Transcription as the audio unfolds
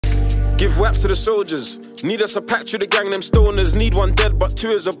Give waps to the soldiers. Need us a pack to the gang, them stoners. Need one dead, but two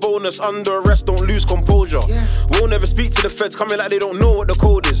is a bonus. Under arrest, don't lose composure. We'll never speak to the feds, coming like they don't know what the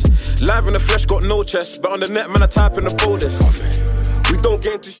code is. Live in the flesh, got no chest, but on the net, man, I type in the boldest. We don't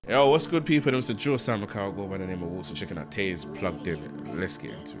get into. Yo, what's good, people? Them Joe Sam McCall, go by the name of Wilson, checking out Taze plugged in. Let's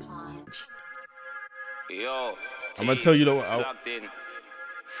get into it. Yo, I'm gonna tell you though. Plugged in.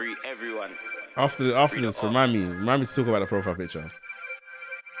 Free everyone. After this, remind me to talk about the profile picture.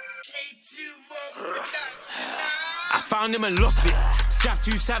 I found him and lost it. Sav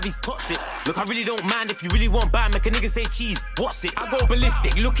too savvy's toxic. Look, I really don't mind if you really want bad. Make a nigga say cheese. What's it? I go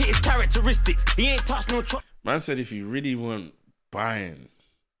ballistic. Look at his characteristics. He ain't touched no chop. Man said if you really want buying,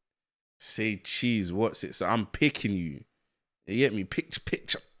 say cheese. What's it? So I'm picking you. You get me?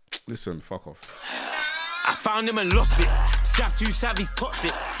 Picture. Listen, fuck off. I found him and lost it. Sav too savvy's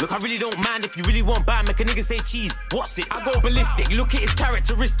toxic. Look, I really don't mind if you really want bad. Make a nigga say cheese. What's it? I go ballistic. Look at his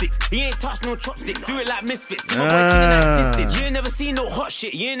characteristics. He ain't touched no chopsticks. Do it like misfits. See my boy assisted. You ain't never seen no hot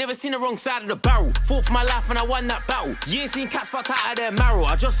shit. You ain't never seen the wrong side of the barrel. Fought for my life and I won that battle. You ain't seen cats fuck out of their marrow.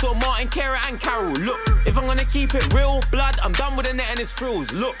 I just saw Martin, Kara and Carol. Look, if I'm gonna keep it real, blood, I'm done with the net and his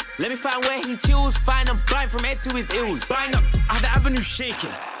frills. Look, let me find where he chills. Find I'm blind from head to his heels. Bind up, I had the avenue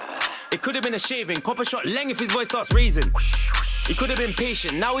shaking. It could have been a shaving, copper shot leng if his voice starts raising. He could have been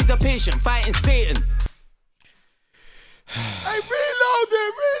patient, now he's a patient, fighting Satan. Hey, reload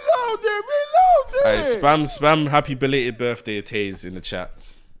it! Alright, spam happy belated birthday Taze in the chat.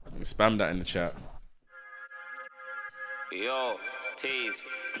 Spam that in the chat. Yo, Taze,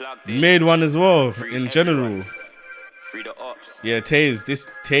 plugged in. Made one as well, Free in everyone. general. Free the ops. Yeah, Taze,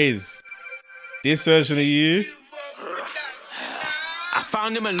 this version of you. I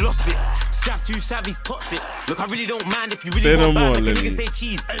found him and lost it. Sav too savvy's toxic. Look, I really don't mind if you really Say want no bad. more, Make a Lily. nigga say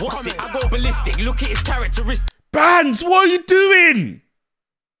cheese. What's it? I go ballistic. Look at his characteristics. Bands, what are you doing?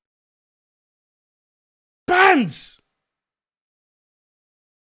 Bands!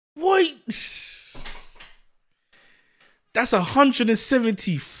 What? That's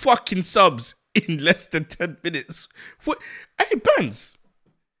 170 fucking subs in less than 10 minutes. What? Hey, Bands.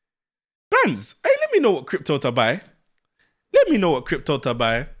 Hey, let me know what crypto to buy.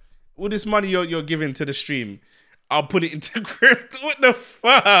 All this money you're giving to the stream, I'll put it into crypto. What the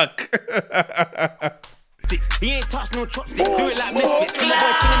fuck? He ain't touched no chopsticks. Do it like misfits. See my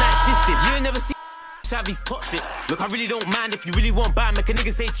boy chilling like sisters. You ain't never seen savvy's toxic. Look, I really don't mind if you really want bad. Make a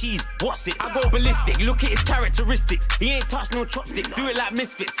nigga say cheese. What's it? I go ballistic. Look at his characteristics. He ain't touched no chopsticks. Do it like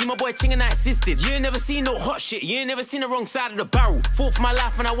misfits. See my boy chinging like sisters. You ain't never seen no hot shit. You ain't never seen the wrong side of the barrel. Fought for my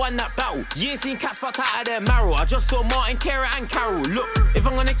life and I won that battle. You ain't seen cats fuck out of their marrow. I just saw Martin, Kara and Carol. Look, if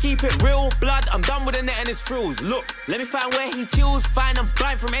I'm gonna keep it real, blood, I'm done with the net and his frills. Look, let me find where he chills. Find I'm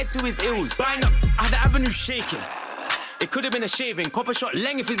blind from head to his heels. Bind up, I had the avenue shaking. It could have been a shaving, copper shot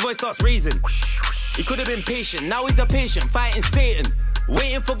leng if his voice starts raising. He could have been patient, now he's a patient, fighting Satan.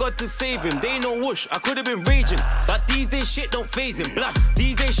 Waiting for God to save him, they know whoosh, I could have been raging. But these days shit don't phase him, blood,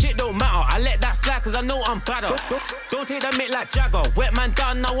 these days shit don't matter. I let that slide cause I know I'm badder. Don't take that mitt like Jagger, wet man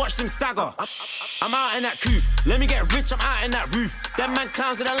down, now watch them stagger. I'm out in that coupe, let me get rich, I'm out in that roof. Them man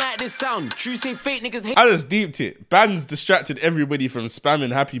clowns that don't like this sound, true say fake niggas hate. I just deeped it. Bands distracted everybody from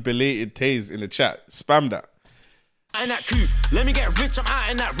spamming happy belated Taze in the chat. Spam that. In that coupe, let me get rich, I'm out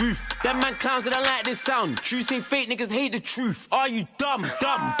in that roof. Them man clowns that don't like this sound. True say fake niggas hate the truth. Are you dumb?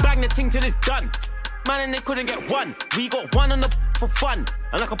 Bang the ting till it's done. Man and they couldn't get one. We got one on the for fun.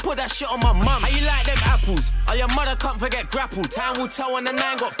 And I can put that shit on my mum. How you like them apples? Oh, your mother can't forget grapple. Time will tell when the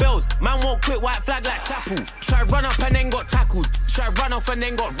nine got bells. Man won't quit, white flag like chapel. Try run up and then got tackled. Try run off and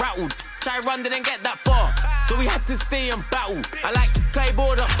then got rattled. Try run, didn't get that far. So we had to stay and battle. I like to play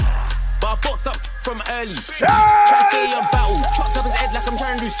board up. But I boxed up from early. Try to stay on battle. Chopped up his head like I'm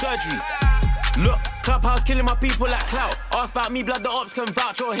trying to do surgery. Look, clubhouse killing my people like clout. Ask about me, blood, the ops can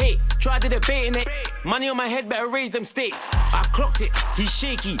vouch or hate. Try to debate in it. Money on my head, better raise them stakes. I clocked it, he's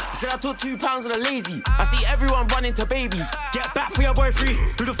shaky. Said I took £2 on a lazy. I see everyone running to babies. Get back for your boy free.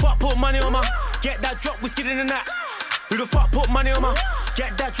 Who the fuck put money on my? Get that drop, whiskey in the nut. Who the fuck put money on my?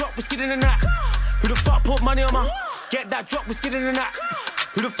 Get that drop, whiskey in the nut. Who the fuck put money on my? Get that drop, whiskey in the nut.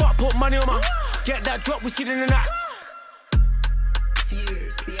 Who the fuck put money on my? Get that drop, whiskey in the nut.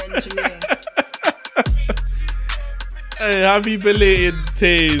 Fuse, the engineer. Hey, happy belated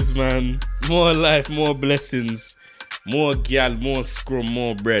Taze, man. More life, more blessings, more gal, more scrum,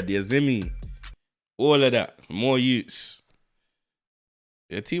 more bread. You see me? All of that. More youths.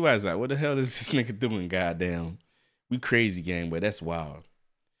 Yeah, TY's like, what the hell is this nigga doing? Goddamn. We crazy gang, but that's wild.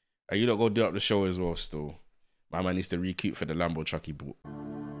 Are you not gonna do up the show as well still? My man needs to recoup for the Lambo truck he bought.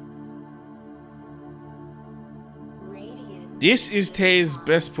 Radiant. This is Taze's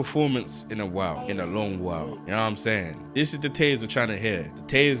best performance in a while, in a long while. You know what I'm saying? This is the Taze we're trying to hear. The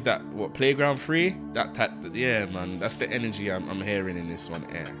Taze that, what, Playground 3? Yeah, man, that's the energy I'm hearing in this one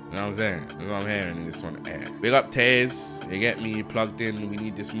air. You know what I'm saying? That's what I'm hearing in this one air. Big up Taze, you get me, plugged in. We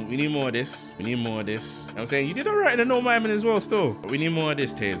need this, we need more of this. We need more of this. You know what I'm saying? You did all right in the No Miming as well still. But we need more of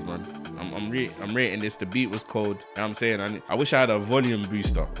this, Taze, man. I'm rating this. The beat was cold. You know what I'm saying? I wish I had a volume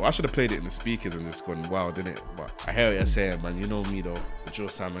booster. Well, I should have played it in the speakers and just gone wild, didn't it? But I hear what you're saying, man. You know me though. Joe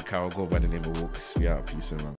Simon Cowell, go by the name of Walks. We out. Peace, man.